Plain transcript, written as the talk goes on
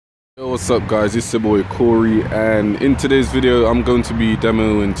What's up guys, it's your boy Corey, and in today's video I'm going to be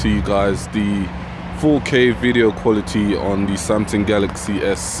demoing to you guys the 4K video quality on the Samsung Galaxy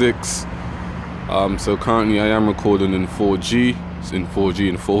S6. So currently I am recording in 4G and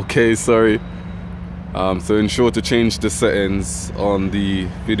 4K, sorry. So ensure to change the settings on the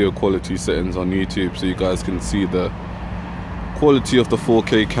video quality settings on YouTube so you guys can see the quality of the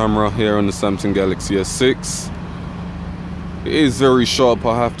 4K camera here on the Samsung Galaxy S6. It is very sharp,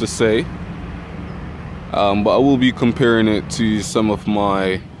 I have to say, but I will be comparing it to some of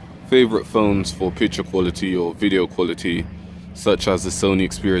my favorite phones for picture quality or video quality, such as the Sony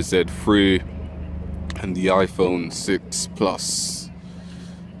Xperia Z3 and the iPhone 6 Plus.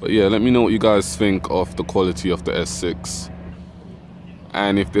 But yeah, let me know what you guys think of the quality of the S6,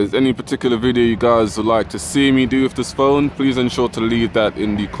 and if there's any particular video you guys would like to see me do with this phone, please ensure to leave that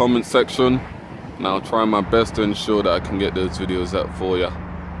in the comment section. And I'll try my best to ensure that I can get those videos out for you.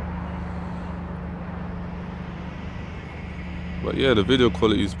 But yeah, the video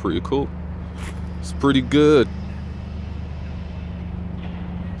quality is pretty cool. It's pretty good.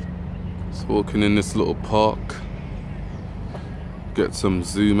 Just walking in this little park. Get some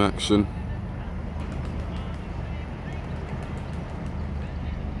zoom action.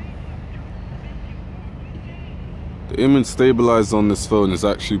 The image stabilizer on this phone is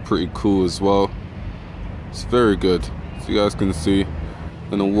actually pretty cool as well. It's very good. So you guys can see, I'm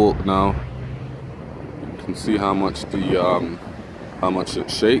gonna walk now. You can see how much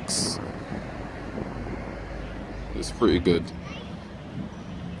it shakes. It's pretty good.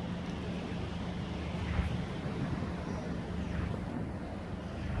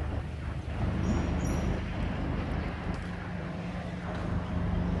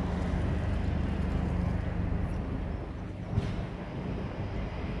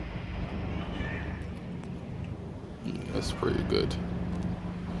 That's pretty good.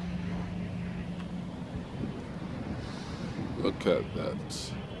 Look at that.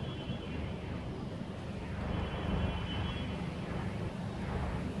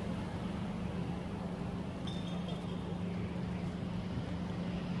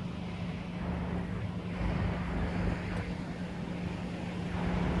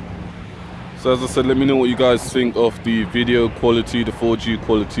 So as I said, let me know what you guys think of the video quality, the 4G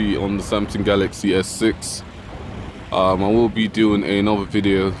quality on the Samsung Galaxy S6. I will be doing another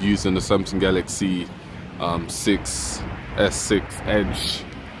video using the Samsung Galaxy S6 Edge,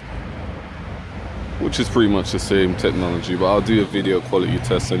 which is pretty much the same technology, but I'll do a video quality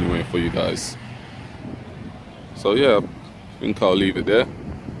test anyway for you guys. So yeah, I think I'll leave it there.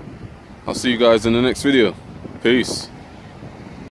 I'll see you guys in the next video. Peace.